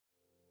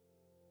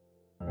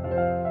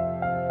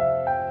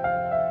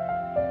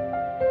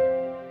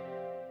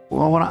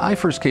Well, when I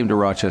first came to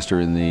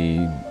Rochester in the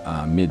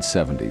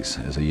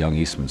mid-70s as a young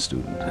Eastman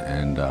student,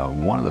 and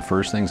one of the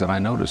first things that I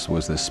noticed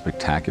was this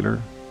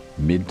spectacular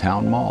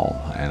Midtown Mall,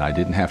 and I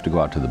didn't have to go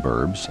out to the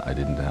burbs.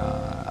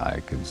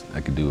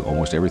 I could do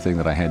almost everything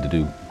that I had to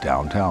do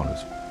downtown. It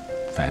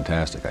was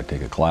fantastic. I'd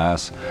take a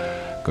class,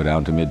 go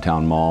down to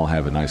Midtown Mall,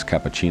 have a nice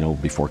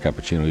cappuccino before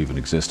cappuccino even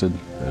existed.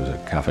 There was a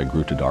Cafe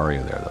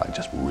Grutadoria there that I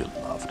just really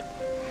loved.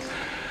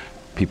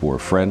 People were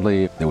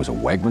friendly. There was a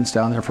Wegmans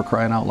down there, for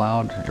crying out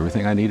loud.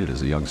 Everything I needed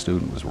as a young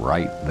student was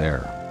right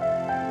there.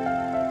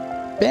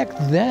 Back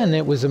then,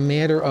 it was a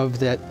matter of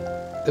that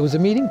it was a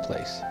meeting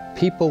place.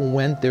 People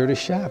went there to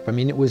shop. I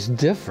mean, it was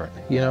different,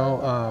 you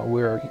know,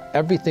 where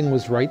everything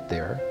was right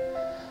there.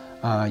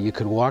 You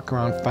could walk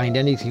around, find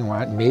anything you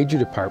want, major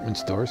department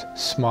stores,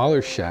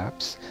 smaller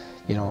shops.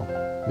 You know,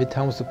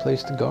 Midtown was the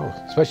place to go,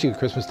 especially at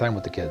Christmas time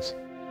with the kids.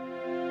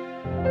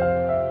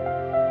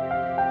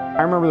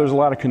 I remember there was a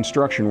lot of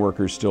construction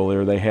workers still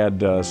there. They had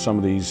some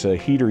of these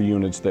heater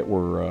units that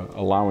were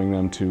allowing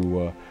them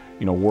to,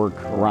 you know, work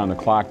around the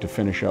clock to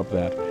finish up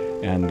that.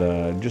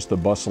 And just the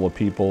bustle of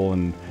people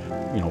and,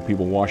 you know,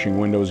 people washing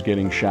windows,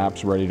 getting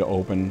shops ready to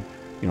open.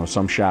 You know,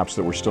 some shops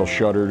that were still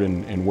shuttered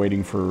and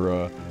waiting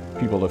for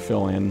people to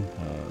fill in.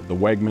 The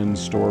Wegmans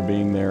store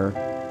being there.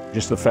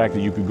 Just the fact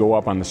that you could go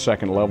up on the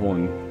second level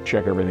and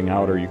check everything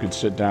out, or you could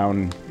sit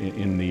down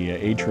in the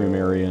atrium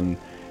area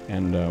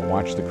and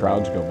watch the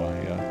crowds go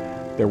by.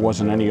 There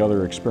wasn't any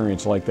other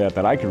experience like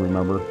that I can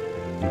remember.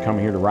 And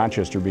coming here to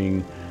Rochester,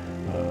 being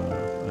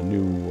a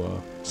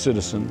new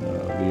citizen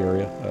of the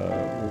area,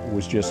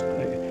 was just,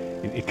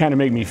 it kind of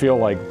made me feel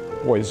like,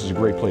 boy, this is a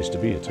great place to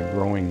be. It's a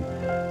growing,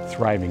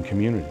 thriving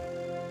community.